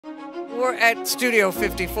We're at Studio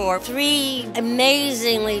 54. 3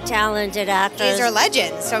 amazingly talented actors. These are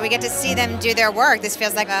legends, so we get to see them do their work. This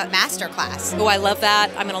feels like a master class. Oh, I love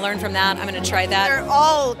that. I'm going to learn from that. I'm going to try that. They're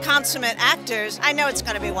all consummate actors. I know it's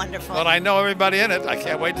going to be wonderful. Well, I know everybody in it. I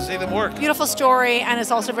can't wait to see them work. Beautiful story, and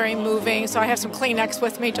it's also very moving, so I have some Kleenex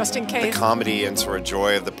with me just in case. The comedy and sort of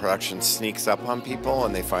joy of the production sneaks up on people,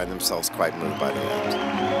 and they find themselves quite moved by the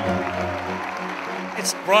end.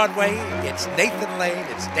 It's Broadway, it's Nathanlane,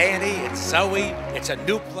 it's Danny, it's Zoe, it's a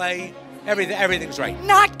new play. Everything's right.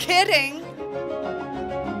 Not kidding.